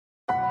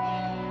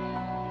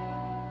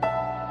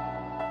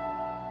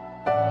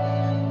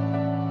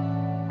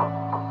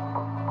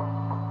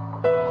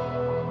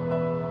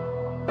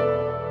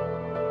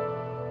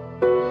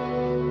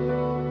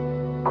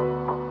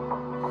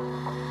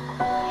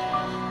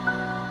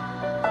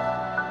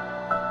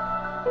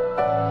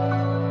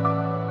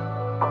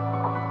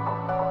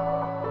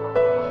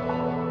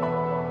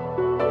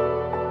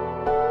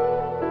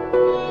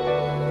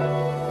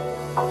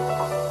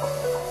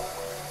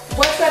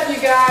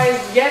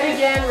yet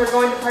again, we're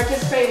going to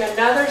participate in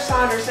another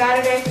Sonder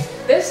Saturday.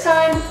 This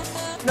time,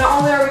 not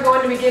only are we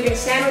going to be giving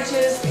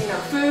sandwiches,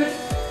 food,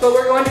 but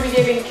we're going to be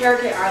giving care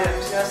kit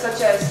items,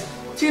 such as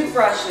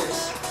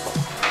toothbrushes,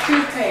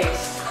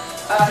 toothpaste,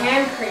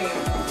 hand cream,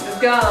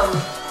 gum,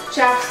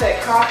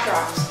 chapstick, cough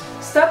drops.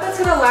 Stuff that's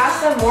going to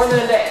last them more than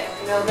a day.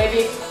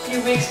 Maybe a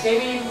few weeks,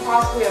 maybe even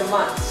possibly a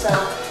month. So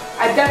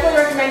I definitely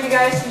recommend you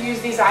guys to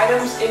use these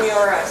items in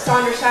your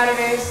Sonder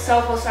Saturdays,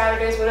 Selfo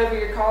Saturdays, whatever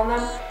you're calling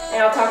them.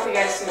 And I'll talk to you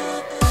guys soon.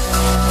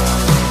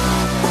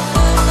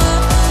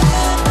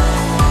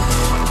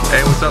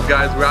 Hey, what's up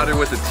guys? We're out here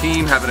with the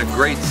team having a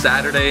great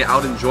Saturday,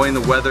 out enjoying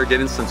the weather,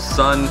 getting some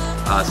sun,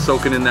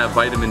 soaking in that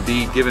vitamin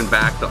D, giving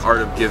back, the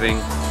art of giving.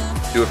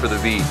 Do it for the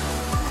V.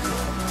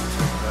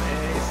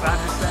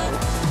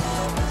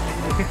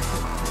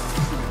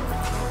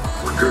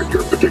 Regard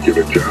your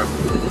particular job.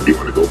 Do you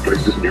want to go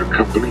places in your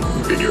company,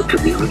 in your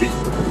community?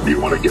 Do you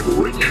want to get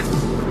rich?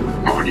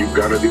 All you've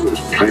got to do is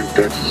plant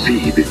that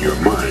seed in your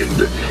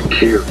mind,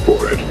 care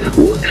for it,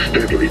 work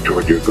steadily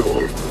toward your goal,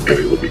 and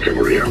it will become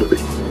a reality.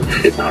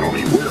 It not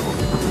only will,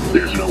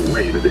 there's no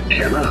way that it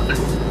cannot.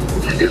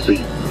 You see,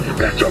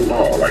 that's a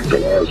law, like the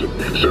laws of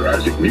Sir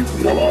Isaac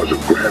Newton, the laws of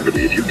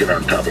gravity. If you get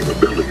on top of a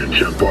building and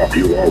jump off,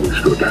 you'll always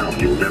go down.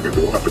 You'll never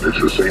go up. And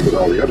it's the same with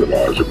all the other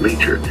laws of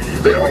nature.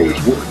 They always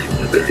work.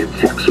 They're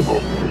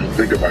inflexible.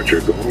 Think about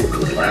your goal in a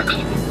relaxed,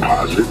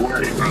 positive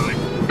way.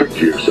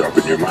 Picture yourself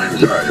in your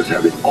mind's eye as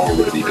having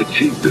already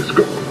achieved this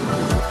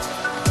goal.